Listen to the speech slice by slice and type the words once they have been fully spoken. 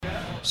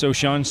So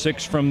Sean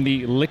Six from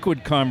the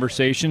Liquid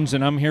Conversations,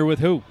 and I'm here with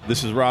who?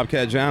 This is Rob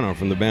Caggiano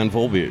from the band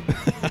VOLBEAT.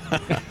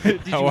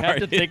 Did you have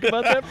to think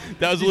about that?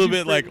 That was a little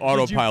bit like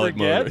autopilot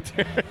mode.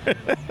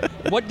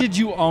 What did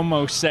you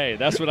almost say?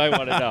 That's what I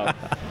want to know.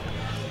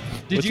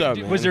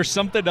 Was there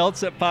something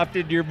else that popped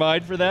into your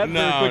mind for that for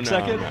a quick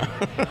second? No.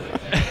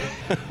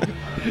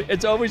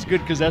 It's always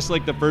good because that's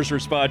like the first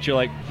response. You're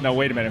like, no,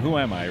 wait a minute, who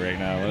am I right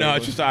now? No,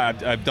 it's just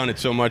I've done it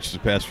so much the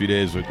past few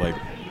days with like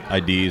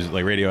IDs,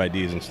 like radio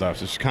IDs and stuff.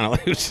 So it's kind of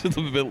like it's a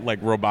little bit like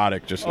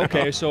robotic just now.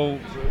 Okay, so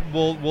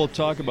we'll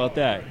talk about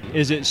that.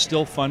 Is it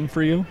still fun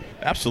for you?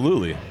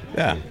 Absolutely,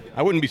 yeah.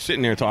 I wouldn't be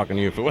sitting here talking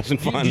to you if it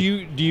wasn't fun.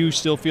 Do you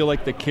still feel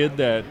like the kid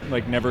that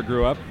like never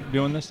grew up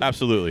doing this?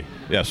 Absolutely,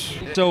 yes.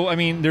 So, I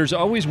mean, there's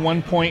always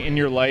one point in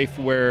your life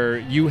where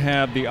you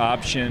have the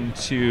option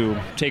to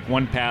take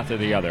one path or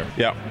the other.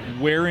 Yeah.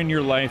 Where in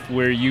your life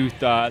where you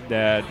thought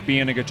that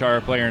being a guitar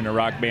player in a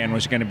rock band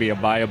was going to be a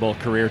viable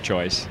career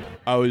choice?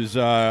 I was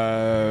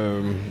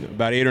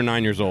about 8 or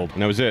 9 years old,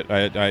 and that was it.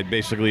 I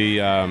basically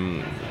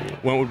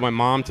went with my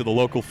mom to the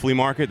local flea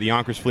market, the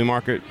Yonkers flea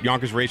market,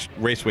 Yonkers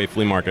Raceway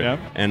flea market, yep.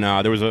 And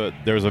there was a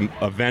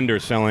vendor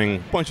selling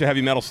a bunch of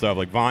heavy metal stuff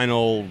like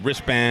vinyl,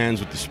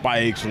 wristbands with the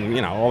spikes,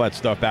 and all that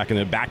stuff back in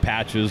the back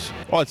patches,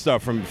 all that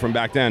stuff from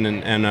back then.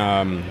 And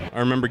I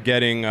remember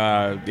getting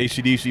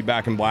AC/DC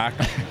Back in Black.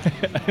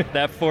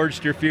 That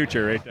forged your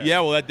future, right there.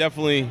 Yeah, well, that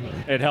definitely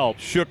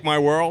helped. Shook my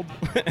world.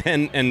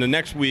 and the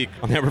next week,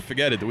 I'll never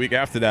forget it. The week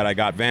after that, I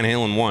got Van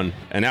Halen 1,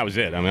 and that was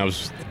it. I mean, I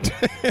was.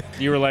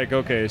 You were like,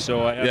 okay,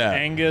 so I have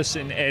Angus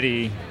and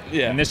Eddie,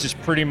 and this is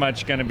pretty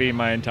much going to be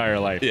my entire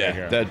life. Yeah, right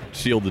here. That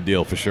sealed the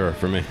deal for sure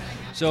for me.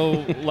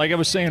 So, like I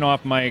was saying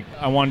off mic,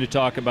 I wanted to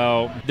talk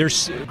about,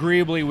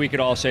 agreeably we could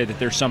all say that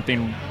there's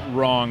something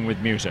wrong with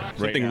music.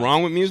 Something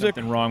wrong with music?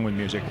 Something wrong with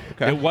music.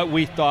 Okay. That what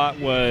we thought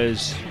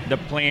was the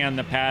plan,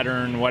 the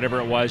pattern,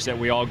 whatever it was that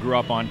we all grew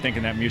up on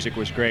thinking that music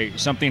was great,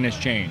 something has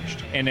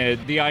changed. And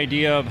the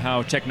idea of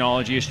how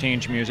technology has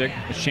changed music,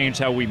 it's changed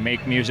how we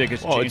make music,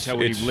 it's changed how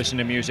we listen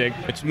to music.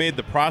 It's made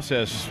the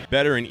process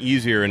better and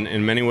easier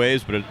in many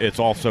ways, but it's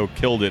also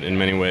killed it in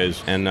many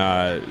ways. And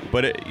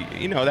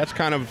that's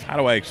kind of, how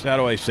do I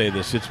say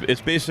this?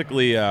 It's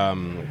basically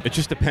it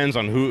just depends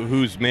on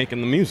who's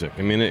making the music.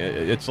 I mean,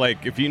 it's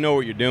like if you know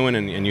what you're doing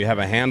and you have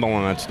a handle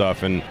on that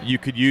stuff, and you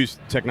could use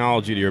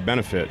technology to your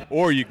benefit,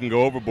 or you can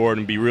go overboard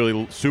and be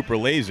really super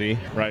lazy,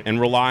 right, and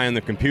rely on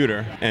the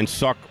computer and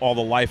suck all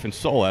the life and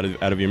soul out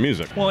of your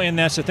music. Well, and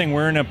that's the thing.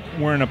 We're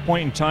in a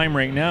point in time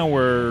right now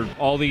where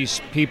all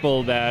these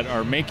people that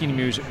are making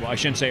music, well, I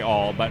shouldn't say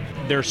all, but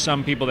there's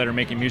some people that are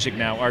making music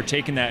now are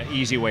taking that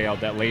easy way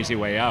out, that lazy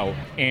way out,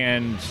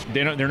 and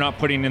they're not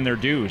putting in their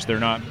dues. They're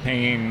not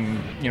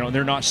paying,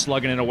 they're not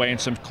slugging it away in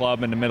some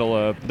club in the middle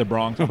of the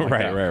Bronx. Like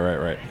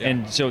Right. Yeah.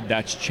 And so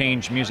that's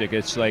changed music.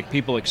 It's like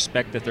people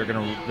expect that they're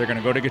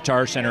gonna go to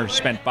Guitar Center,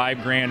 spend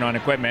 $5,000 on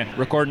equipment,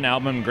 record an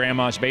album in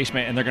grandma's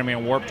basement, and they're gonna be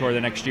on Warped Tour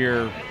the next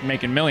year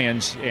making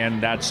millions,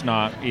 and that's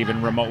not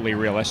even remotely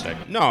realistic.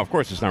 No, of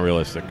course it's not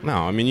realistic. No,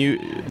 I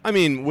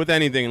mean, with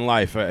anything in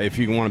life, if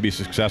you want to be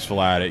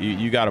successful at it,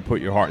 you got to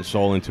put your heart and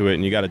soul into it,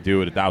 and you got to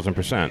do it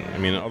 1,000%. I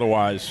mean,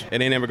 otherwise,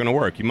 it ain't ever going to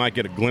work. You might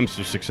get a glimpse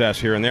of success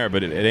here and there,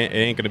 but it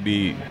ain't going to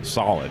be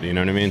solid. You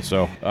know what I mean?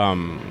 So,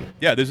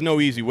 there's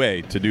no easy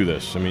way to do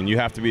this. I mean, you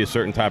have to be a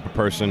certain type of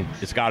person.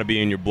 It's got to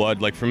be in your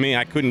blood. Like for me,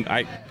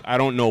 I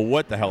don't know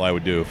what the hell I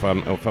would do if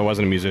I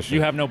wasn't a musician.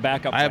 You have no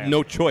backup plan. I have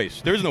no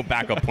choice. There's no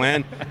backup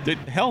plan.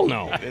 Hell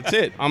no. That's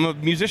it. I'm a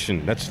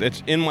musician.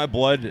 It's in my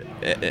blood,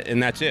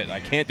 and that's it. I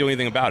can't do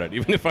anything about it,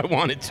 even if I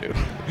wanted to.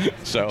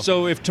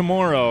 So if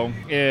tomorrow,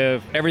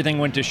 if everything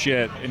went to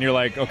shit, and you're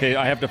like, okay,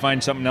 I have to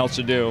find something else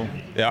to do,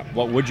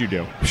 what would you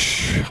do?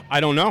 I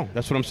don't know.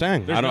 That's what I'm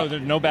saying.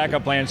 There's no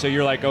backup plan, so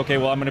you're like, okay,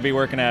 well, I'm going to be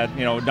working at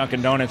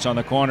Dunkin' Donuts on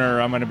the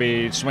corner. I'm going to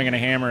be swinging a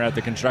hammer at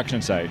the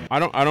construction site. I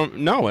don't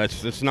know.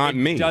 It's not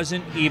me. It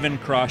doesn't even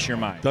cross your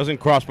mind. Doesn't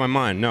cross my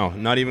mind. No,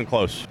 not even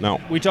close. No.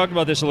 We talked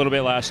about this a little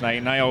bit last night,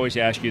 and I always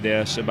ask you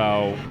this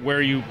about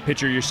where you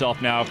picture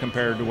yourself now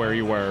compared to where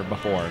you were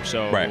before.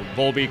 So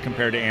VOLBEAT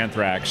compared to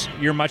Anthrax.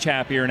 You're much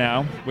happier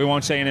now. We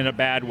won't say it in a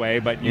bad way,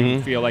 but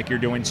you feel like you're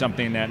doing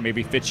something that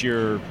maybe fits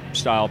your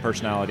style,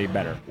 personality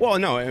better. Well,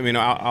 no, I mean,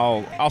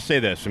 I'll say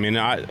this. I mean,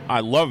 I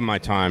love my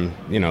time,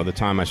 the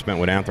time I spent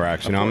with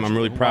Anthrax. I'm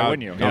really proud. Why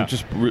wouldn't you? Yeah. I'm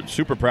just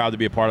super proud to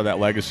be a part of that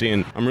legacy,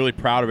 and I'm really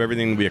proud of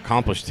everything we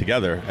accomplished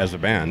together as a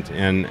band,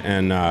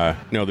 and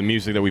the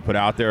music that we put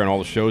out there and all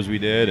the shows we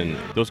did, and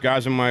those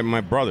guys are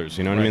my brothers.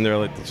 You know what I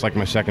mean? It's like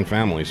my second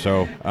family.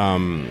 So,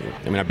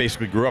 I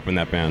basically grew up in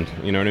that band.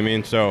 You know what I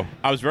mean? So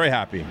I was very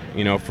happy,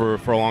 for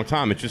a long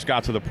time. It just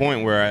got to the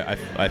point where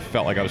I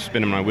felt like I was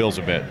spinning my wheels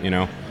a bit,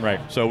 Right.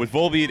 So with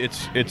VOLBEAT,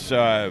 it's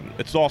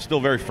all still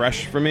very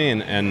fresh for me,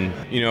 and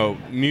you know,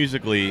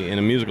 musically, in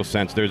a musical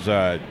sense,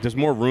 there's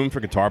more room for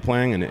guitar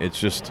playing, and it's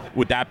just,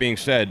 with that being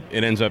said,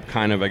 it ends up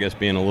kind of, I guess,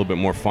 being a little bit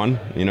more fun.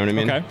 You know what I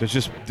mean?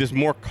 Okay. There's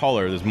more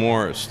color, there's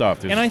more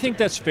stuff. And I think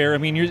that's fair. I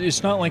mean,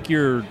 it's not like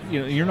you're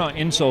not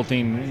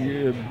insulting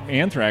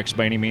Anthrax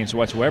by any means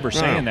whatsoever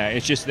saying that.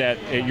 It's just that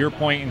at your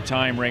point in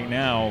time right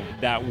now,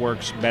 that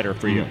works better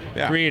for you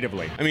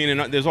creatively. I mean,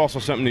 and there's also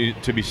something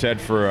to be said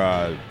for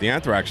the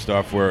Anthrax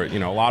stuff, where, you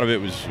know, a lot of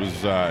it was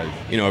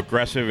you know,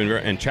 aggressive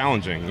and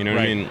challenging. You know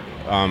what I mean?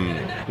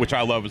 Which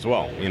I love as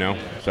well, you know.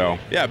 So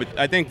yeah, but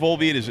I think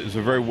Volbeat is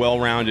a very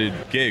well-rounded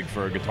gig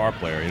for a guitar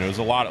player. You know, there's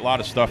a lot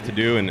of stuff to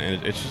do, and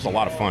it's just a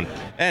lot of fun.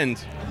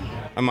 And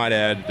I might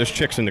add, there's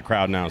chicks in the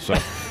crowd now, so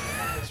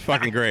it's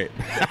fucking great.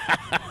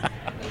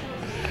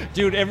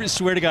 Dude,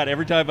 swear to God,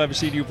 every time I've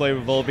seen you play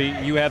with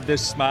Volbeat, you have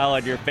this smile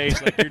on your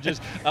face. Like, you're just,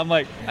 I'm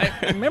like,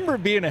 I remember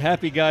being a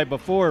happy guy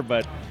before,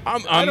 but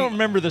I don't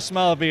remember the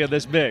smile being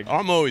this big.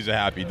 I'm always a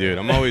happy dude.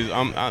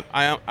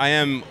 I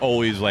am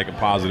always like a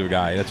positive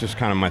guy. That's just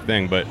kind of my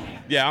thing. But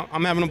yeah,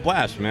 I'm having a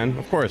blast, man.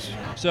 Of course.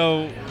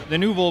 So the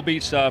new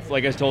Volbeat stuff,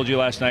 like I told you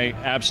last night,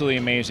 absolutely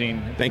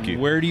amazing. Thank you.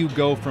 Where do you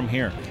go from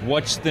here?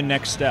 What's the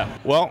next step?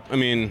 Well, I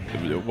mean,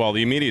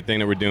 the immediate thing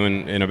that we're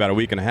doing in about a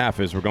week and a half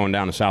is we're going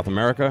down to South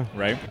America.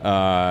 Right.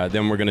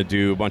 Then we're going to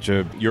do a bunch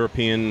of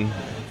European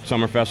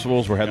summer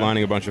festivals. We're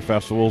headlining a bunch of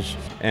festivals.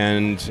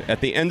 And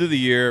at the end of the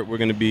year, we're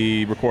going to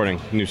be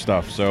recording new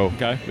stuff. So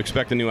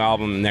expect a new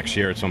album next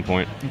year at some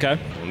point. Okay.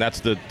 And that's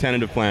the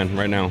tentative plan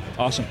right now.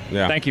 Awesome.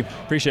 Yeah. Thank you.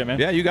 Appreciate it, man.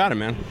 Yeah, you got it,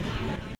 man.